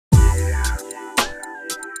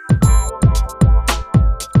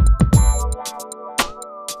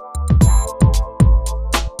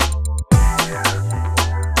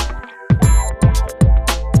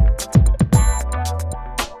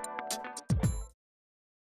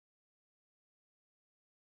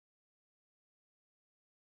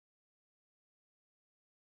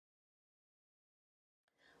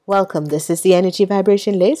Welcome, this is the Energy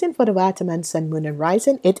Vibration Lezing voor de Waterman, Sun, Moon en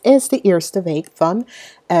Rising. Het is de eerste week van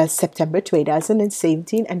september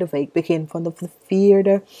 2017 en de week begint van de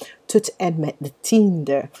 4e tot en met de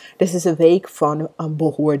 10e. Dit is een week van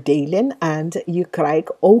beoordeling en je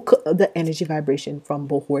krijgt ook de Energy Vibration van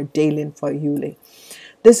beoordeling voor jullie.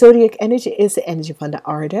 De Zodiac Energy is de energie van de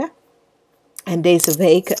aarde. En deze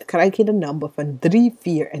week krijg je de nummer van 3,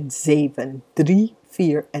 4 en 7. 3,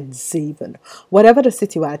 4 en 7. Whatever de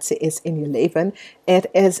situatie is in je leven, het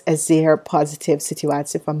is een zeer positieve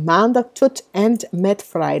situatie. Van maandag tot en met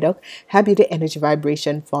vrijdag heb je de energy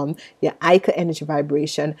vibration van je eigen energy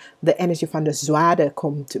vibration. De energie van de zwaarde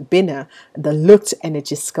komt binnen. De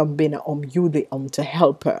lucht-energies komen binnen om jullie om te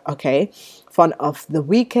helpen. Oké? Vanaf de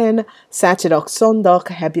weekend, zaterdag,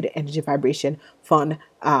 zondag heb je de energy vibration van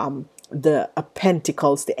de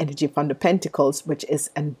Pentacles, de energie van de Pentacles, which is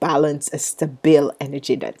een balance, een stabiel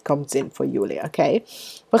energy that comes in voor jullie, oké?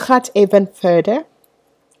 We gaan even verder.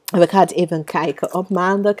 We gaan even kijken. Op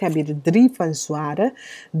maandag heb je de 3 van zwaarden.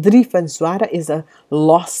 3 van zwaarden is een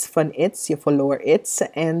loss van iets. Je verloor iets.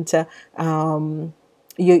 En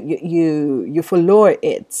je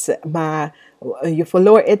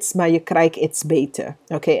verloor iets. Maar je krijgt iets beter.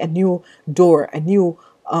 Oké? Een nieuw door. Een nieuw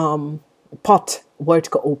pad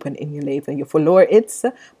wordt geopend in je leven. Je verloor iets,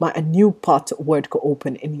 maar een nieuw pad wordt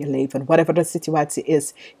geopend in je leven. Whatever de situatie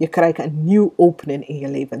is, je krijgt een nieuw opening in je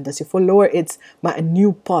leven. Dus je verloor iets, maar een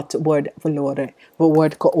nieuw pad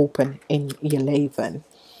wordt geopend in je leven.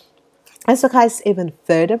 En zo ga eens even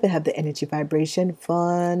verder. We hebben de energy vibration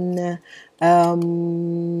van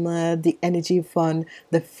de energie van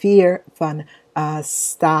de 4 van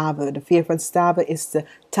staven. De 4 van staven is de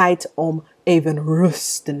tijd om even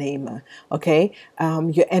rust te nemen. Oké?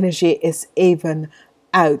 Je energie is even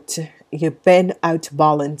uit. Je bent uit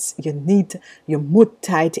balance. Je moet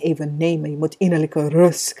tijd even nemen. Je moet innerlijke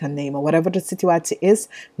rust gaan nemen. Whatever de situatie is,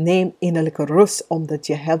 neem innerlijke rust. Omdat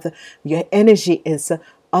je energie is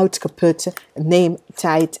uitgeput. Neem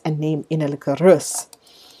tijd en neem innerlijke rust.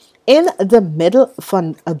 In de middel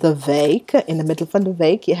van de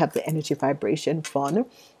week, je hebt de energy vibration van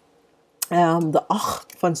de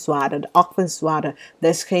 8 van zwaarden. De 8 van zwaarden, er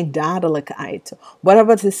is geen dadelijkheid.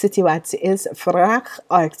 Whatever de situatie is, vraag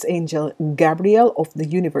Archangel Gabriel of de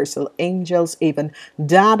Universal Angels even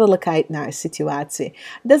dadelijkheid naar een situatie.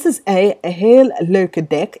 Dit is een heel leuke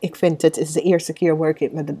deck. Ik vind het is de eerste keer werk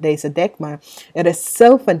ik met deze deck, maar het is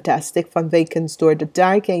zo fantastisch. Van wekens door de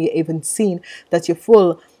dag kan je even zien dat je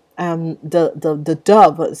voelt de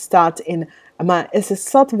dove staat in, maar het is een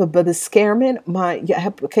soort van bescherming, maar je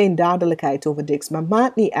hebt geen dadelijkheid over niks. Maar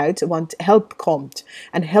maakt niet uit, want hulp komt.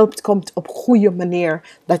 En hulp komt op goede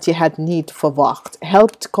manier dat je het niet verwacht.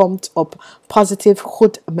 Hulp komt op positief,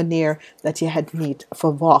 goed manier dat je het niet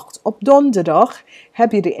verwacht. Op donderdag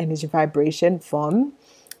heb je de energy vibration van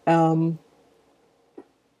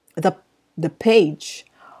de page.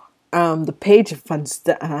 De page van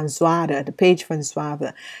zwaarden, de page van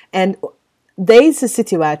zwaarden. En deze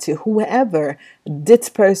situatie, whoever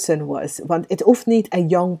dit person was, want het hoeft niet een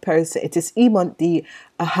young person, het is iemand die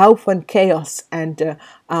houdt van chaos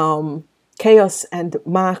en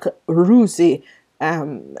maakt ruzie,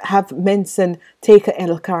 heeft mensen tegen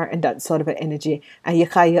elkaar en dat soort van energie. En je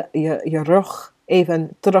gaat je rug even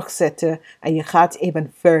terugzetten en je gaat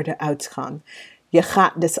even verder uitgaan. Je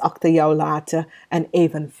gaat dus achter jou laten en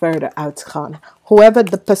even verder uitgaan. Whoever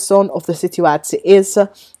de persoon of de situatie is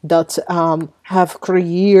dat have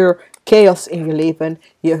creëerd chaos in je leven.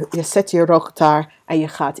 Je zet je rug daar en je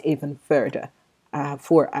gaat even verder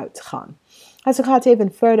vooruit gaan. Als je gaat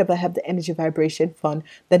even verder, we hebben de energy vibration van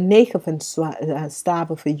de 9 van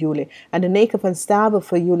staven voor jullie. En de 9 van staven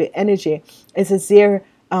voor jullie energy is een zeer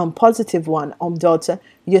positive one, omdat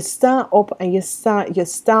je staat op en je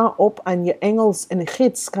staat op en je engels en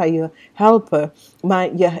gids kan je helpen,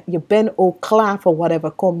 maar je bent ook klaar voor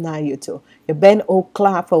whatever komt naar je toe. Je bent ook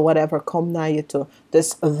klaar voor whatever komt naar je toe.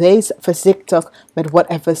 Dus wees voorzichtig met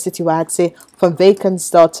whatever situatie, vanwege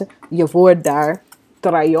dat je wordt daar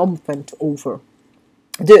triomfant over.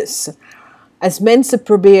 Dus als mensen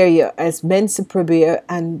proberen,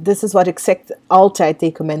 en dit is wat ik zeg altijd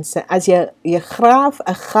tegen mensen, als je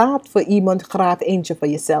gaat voor iemand, graaf eentje voor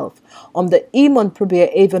jezelf. Omdat iemand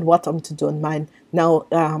probeert even wat om te doen, maar nou,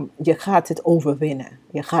 je gaat het overwinnen.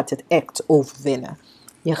 Je gaat het echt overwinnen.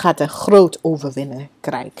 Je gaat een groot overwinnen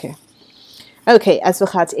krijgen. Oké, als we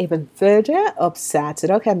gaan even verder. Op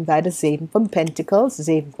zaterdag hebben wij de 7 van Pentacles.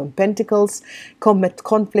 7 van Pentacles komt met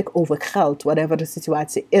conflict over geld. Whatever de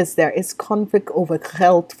situatie is. Er is conflict over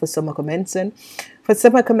geld voor sommige mensen. Voor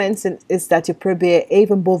sommige mensen is dat je probeert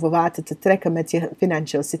even boven water te trekken met je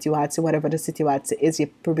financiële situatie. Whatever de situatie is. Je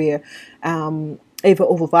probeert even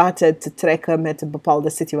over water te trekken met een bepaalde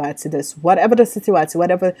situatie. Dus whatever de situatie,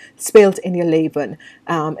 whatever speelt in je leven,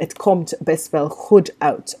 het komt best wel goed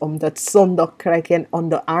uit. Omdat zondag krijg je een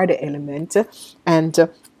onder aarde elementen. En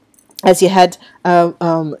als je hebt,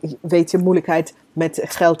 weet je, moeilijkheid met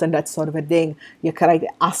geld en dat soort van ding. Je krijgt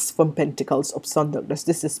de as van Pentacles op zondag. Dus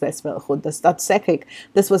dit is best wel goed. Dus dat zeg ik.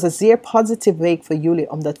 Dit was een zeer positieve week voor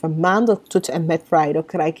jullie. Omdat van maandag tot en met vrijdag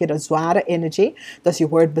krijg je de zware energie. Dus je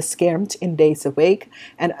wordt beschermd in deze week.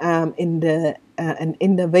 En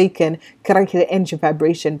in de weken krijg je de energy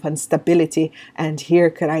vibration van stability. En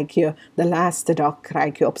hier krijg je de laatste dag,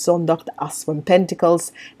 krijg je op zondag de as van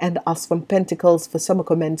Pentacles. En de as van Pentacles voor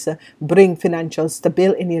sommige mensen brengt financieel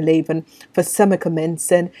stabiel in je leven. Voor sommige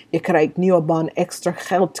mensen, je krijgt nieuwe baan, extra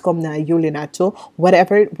geld komt naar jullie naartoe.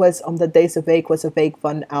 Whatever it was, omdat deze week was een week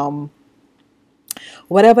van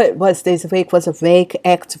whatever it was, deze week was een week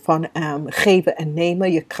echt van geven en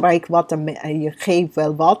nemen. Je krijgt wat en je geeft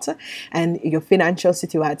wel wat. En je financiële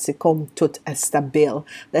situatie komt tot stabiel.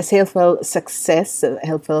 Er is heel veel succes,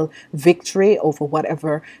 heel veel victory over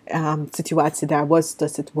whatever situatie daar was.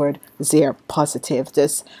 Dus het wordt zeer positief.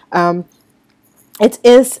 Dus het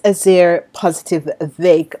is een zeer positieve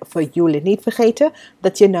week voor jullie. Niet vergeten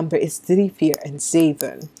dat je nummer is 3, 4 en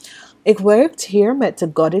 7. Ik werk hier met de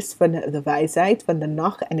goddess van de wijsheid van de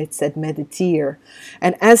nacht en het zegt mediteer.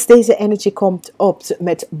 En als deze energie komt op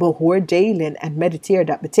met beoordelen en mediteer,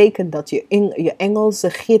 dat betekent dat je engelse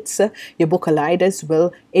gidsen, je boekenleiders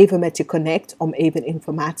wil even met je connect om even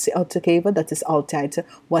informatie uit te geven. Dat is altijd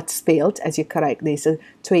wat speelt als je krijgt deze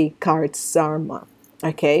 2 kaarten samen.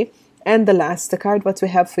 Oké. En de laatste kaart wat we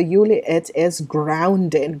hebben voor jullie, het is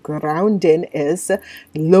grounding. Grounding is,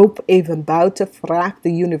 loop even buiten, vraag de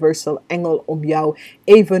universal engel om jou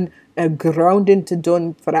even grounding te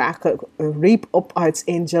doen. Vraag, riep op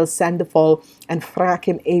Archangel Sandoval en vraag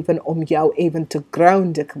hem even om jou even te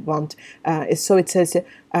grounden. Want is zoiets als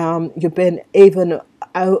je bent even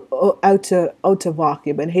uit de wacht,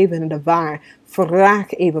 je bent even in de waar.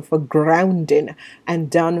 Vraag even voor grounding en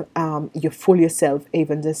dan je voelt jezelf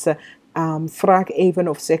even. Dus vraag even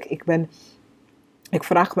of zeg ik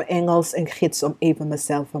vraag mijn engels en gids om even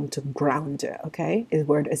mezelf om te grounden. Oké? Het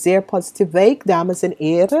wordt een zeer positieve week, dames en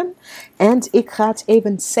heren. En ik ga het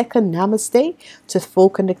even zeggen namaste. Tot de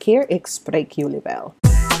volgende keer. Ik spreek jullie wel.